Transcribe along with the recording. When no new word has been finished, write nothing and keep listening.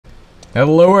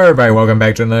Hello everybody, welcome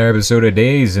back to another episode of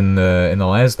Days. In the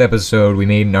last episode we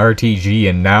made an RTG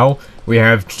and now we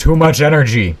have too much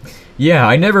energy. Yeah,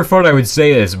 I never thought I would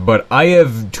say this, but I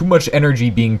have too much energy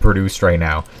being produced right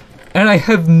now. And I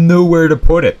have nowhere to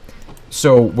put it.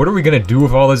 So what are we gonna do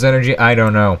with all this energy? I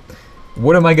don't know.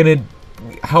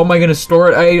 How am I gonna store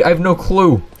it? I have no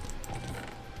clue.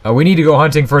 We need to go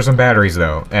hunting for some batteries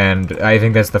though, and I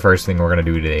think that's the first thing we're gonna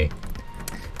do today.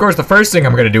 Of course, the first thing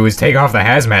I'm gonna do is take off the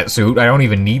hazmat suit. I don't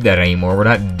even need that anymore. We're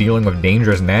not dealing with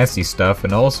dangerous, nasty stuff,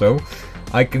 and also,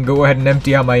 I can go ahead and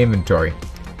empty out my inventory.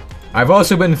 I've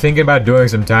also been thinking about doing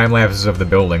some time lapses of the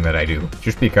building that I do,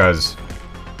 just because.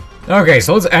 Okay,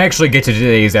 so let's actually get to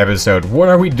today's episode. What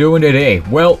are we doing today?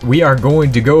 Well, we are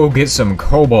going to go get some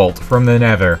cobalt from the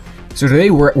nether. So today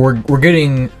we're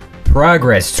getting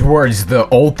progress towards the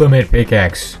ultimate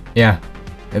pickaxe. Yeah,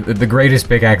 the greatest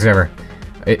pickaxe ever.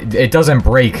 It doesn't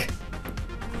break.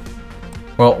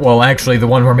 Well, actually, the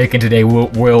one we're making today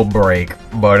will break,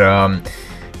 but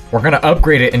we're gonna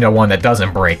upgrade it into one that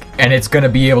doesn't break, and it's gonna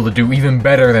be able to do even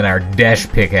better than our dash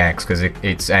pickaxe because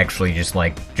it's actually just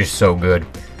so good.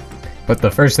 But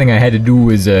the first thing I had to do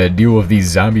was deal with these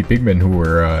zombie pigmen who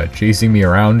were chasing me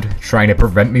around, trying to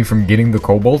prevent me from getting the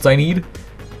cobalt I need.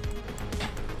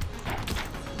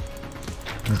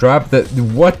 Drop the.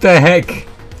 What the heck?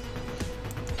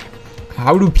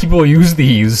 How do people use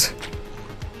these?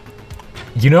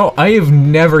 You know, I have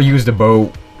never used a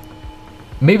bow.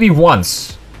 Maybe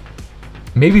once.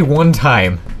 Maybe one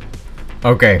time.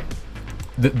 Okay.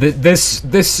 This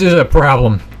is a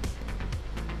problem.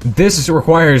 This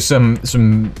requires some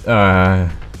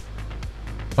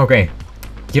okay.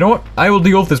 You know what? I will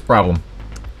deal with this problem.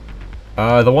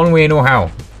 The one way I know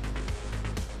how.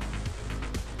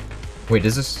 Wait,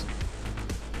 does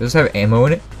this have ammo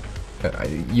in it?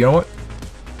 You know what?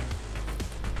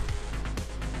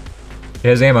 It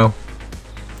has ammo.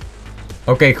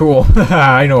 Okay, cool.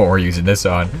 I know what we're using this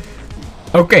on.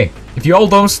 Okay, if you all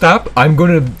don't stop, I'm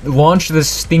gonna launch this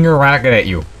stinger rocket at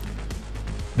you.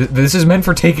 This is meant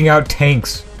for taking out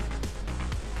tanks.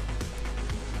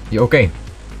 Okay.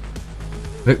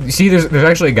 You see, there's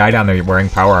actually a guy down there wearing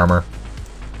power armor.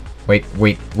 Wait.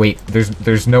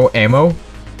 There's no ammo?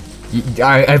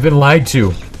 I've been lied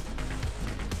to.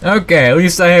 Okay, at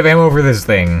least I have ammo for this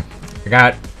thing. I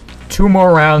got 2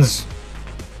 more rounds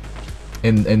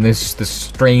in this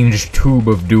strange tube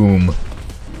of doom.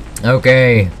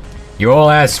 Okay, you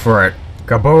all asked for it.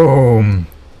 Kaboom!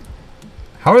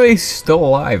 How are they still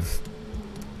alive?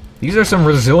 These are some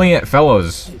resilient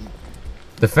fellows.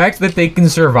 The fact that they can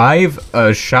survive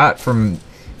a shot from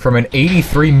an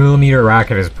 83mm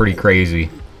rocket is pretty crazy.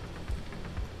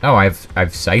 Oh,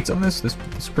 I've sights on this? This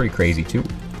is pretty crazy too.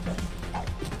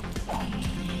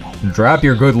 Drop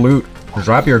your good loot.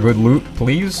 Drop your good loot,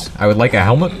 please. I would like a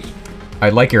helmet.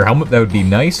 I'd like your helmet, that would be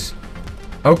nice.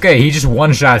 Okay, he just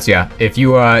one-shots ya. If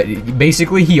you,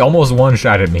 basically he almost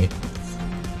one-shotted me.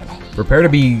 Prepare to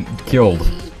be killed.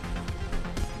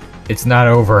 It's not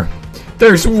over.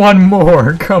 There's one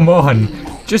more, come on.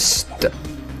 Just...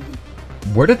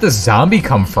 Where did the zombie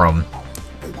come from?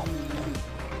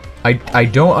 I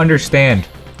don't understand.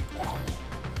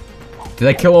 Did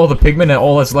I kill all the pigmen and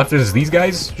all that's left is these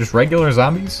guys? Just regular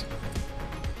zombies?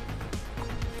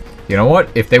 You know what?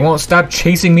 If they won't stop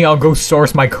chasing me, I'll go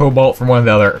source my cobalt from one of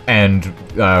the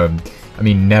other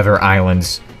nether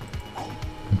islands.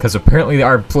 Because apparently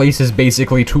our place is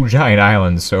basically 2 giant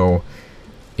islands, so...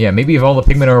 Yeah, maybe if all the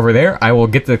pigmen are over there, I will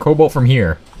get the cobalt from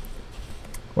here.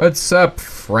 What's up,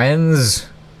 friends?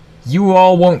 You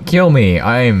all won't kill me.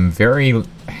 I'm very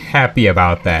happy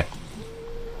about that.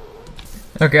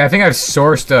 Okay, I think I've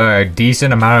sourced a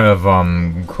decent amount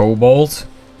of, cobalt.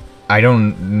 I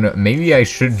don't know, maybe I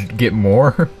should get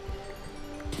more?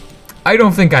 I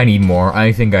don't think I need more.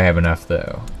 I think I have enough,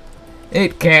 though.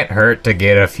 It can't hurt to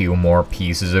get a few more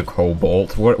pieces of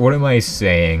cobalt. What am I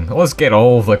saying? Let's get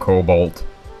all of the cobalt.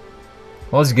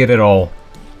 Let's get it all.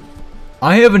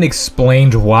 I haven't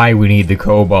explained why we need the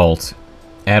cobalt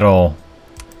at all.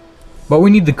 But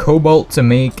we need the cobalt to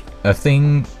make a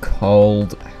thing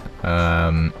called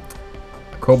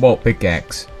cobalt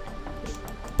pickaxe.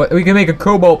 But we can make a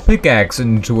cobalt pickaxe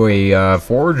into a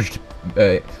forged,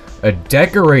 a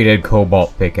decorated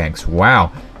cobalt pickaxe.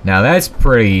 Wow, now that's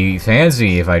pretty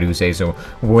fancy if I do say so.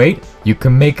 Wait, you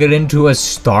can make it into a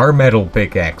star metal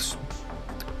pickaxe.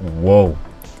 Whoa.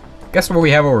 Guess what we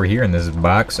have over here in this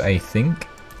box, I think?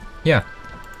 Yeah,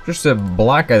 just a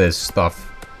block of this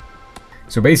stuff.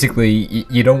 So basically,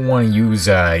 you don't want to use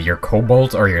your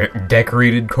cobalt or your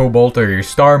decorated cobalt or your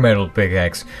star metal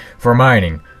pickaxe for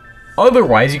mining.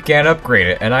 Otherwise, you can't upgrade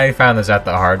it. And I found this out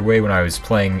the hard way when I was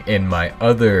playing in my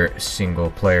other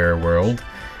single-player world.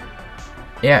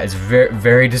 Yeah, it's very,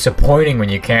 very disappointing when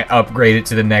you can't upgrade it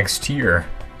to the next tier.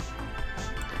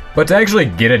 But to actually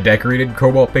get a decorated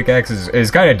cobalt pickaxe is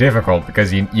kind of difficult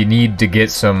because you need to get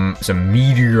some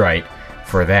meteorite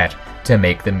for that to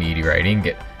make the meteorite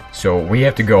ingot. So we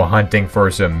have to go hunting for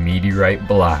some meteorite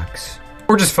blocks.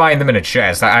 Or just find them in a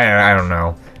chest, I don't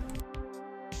know.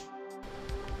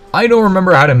 I don't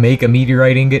remember how to make a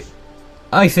meteorite ingot.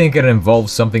 I think it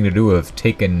involves something to do with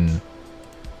taking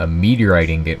a meteorite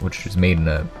ingot, which is made in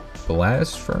a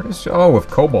blast furnace? Oh, with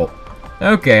cobalt.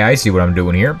 Okay, I see what I'm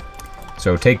doing here.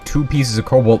 So take 2 pieces of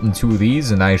cobalt and 2 of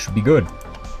these, and I should be good.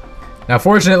 Now,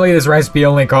 fortunately, this recipe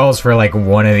only calls for like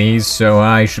 1 of these, so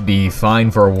I should be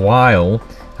fine for a while.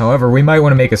 However, we might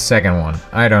want to make a second one.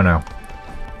 I don't know.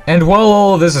 And while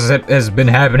all of this has been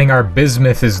happening, our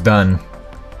bismuth is done.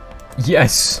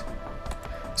 Yes.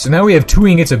 So now we have 2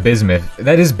 ingots of bismuth.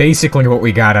 That is basically what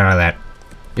we got out of that.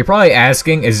 You're probably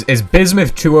asking, is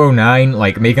bismuth 209,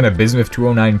 like making a bismuth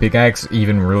 209 pickaxe,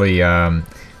 even really,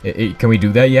 can we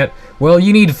do that yet? Well,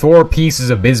 you need 4 pieces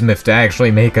of bismuth to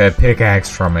actually make a pickaxe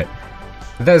from it.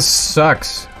 That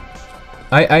sucks.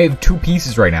 I have 2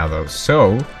 pieces right now, though,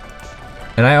 so...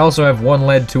 And I also have 1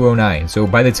 lead 209, so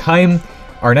by the time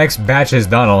our next batch is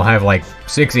done, I'll have like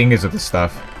 6 ingots of this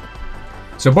stuff.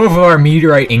 So both of our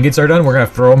meteorite ingots are done, we're gonna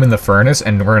throw them in the furnace,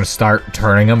 and we're gonna start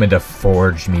turning them into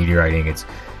forged meteorite ingots.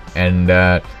 And,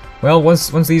 well, once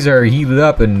these are heated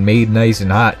up and made nice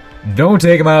and hot, don't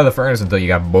take them out of the furnace until you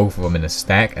got both of them in a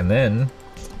stack, and then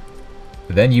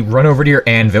you run over to your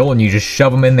anvil and you just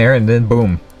shove them in there, and then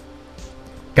boom.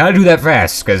 Gotta do that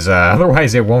fast, because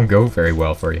otherwise it won't go very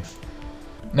well for you.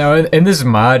 Now, in this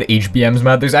mod, HBM's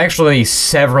mod, there's actually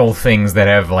several things that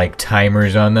have, like,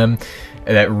 timers on them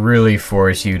that really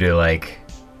force you to, like,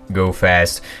 go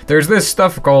fast. There's this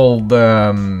stuff called,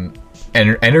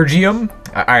 Energium.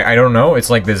 I don't know, it's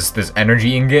like this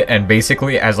energy ingot, and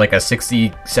basically has like a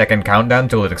 60-second countdown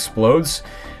till it explodes.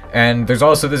 And there's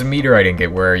also this meteorite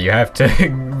ingot where you have to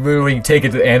literally take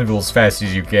it to the anvil as fast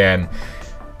as you can.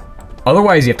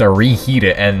 Otherwise you have to reheat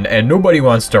it, and nobody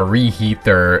wants to reheat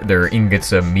their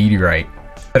ingots of meteorite.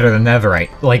 Better than netherite.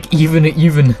 Like even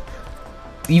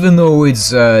though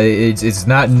it's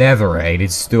not netherite,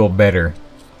 it's still better.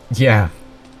 Yeah.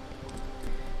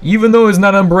 Even though it's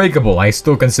not unbreakable, I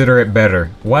still consider it better.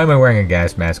 Why am I wearing a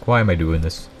gas mask? Why am I doing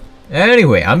this?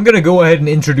 Anyway, I'm gonna go ahead and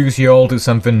introduce you all to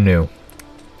something new.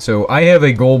 So, I have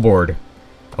a goal board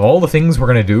of all the things we're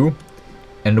gonna do,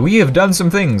 and we have done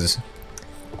some things.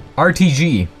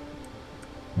 RTG.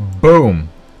 Boom.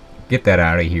 Get that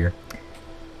out of here.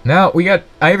 Now, we got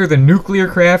either the nuclear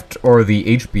craft or the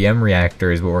HBM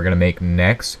reactor is what we're gonna make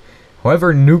next.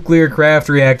 However, nuclear craft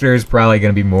reactor is probably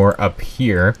gonna be more up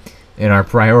here in our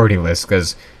priority list,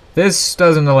 because this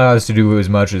doesn't allow us to do as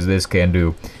much as this can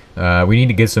do. We need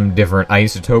to get some different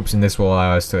isotopes, and this will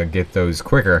allow us to get those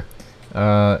quicker.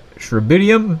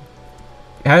 Shrubidium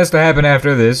has to happen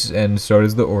after this, and so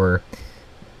does the ore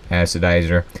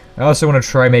acidizer. I also want to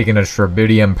try making a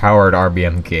shrubidium powered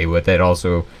RBMK, but that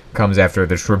also comes after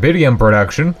the shrubidium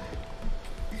production.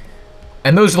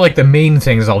 And those are like the main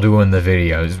things I'll do in the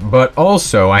videos, but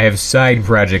also I have side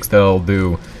projects that I'll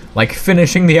do, like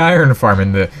finishing the iron farm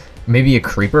and maybe a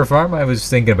creeper farm. I was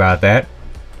thinking about that.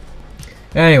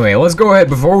 Anyway, let's go ahead.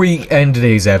 Before we end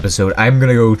today's episode, I'm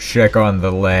gonna go check on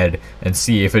the lead and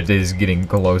see if it is getting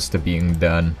close to being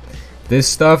done. This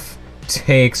stuff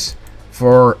takes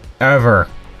forever.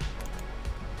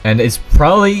 And it's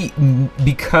probably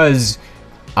because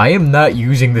I am not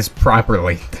using this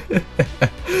properly.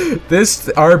 This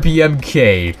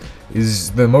RBMK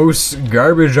is the most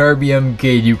garbage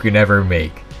RBMK you can ever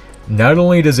make. Not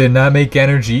only does it not make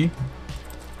energy,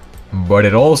 but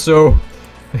it also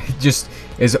just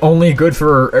is only good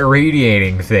for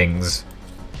irradiating things.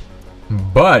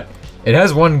 But it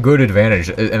has one good advantage,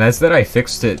 and that's that I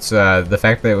fixed it, the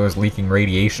fact that it was leaking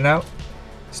radiation out.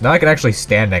 So now I can actually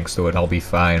stand next to it and I'll be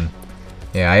fine.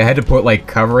 Yeah, I had to put like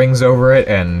coverings over it,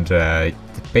 and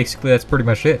basically that's pretty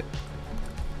much it.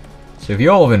 So if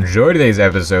you all have enjoyed today's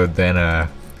episode, then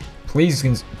please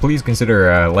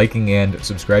consider liking and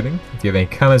subscribing. If you have any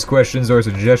comments, questions, or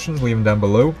suggestions, leave them down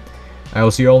below. I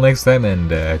will see you all next time, and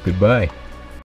goodbye.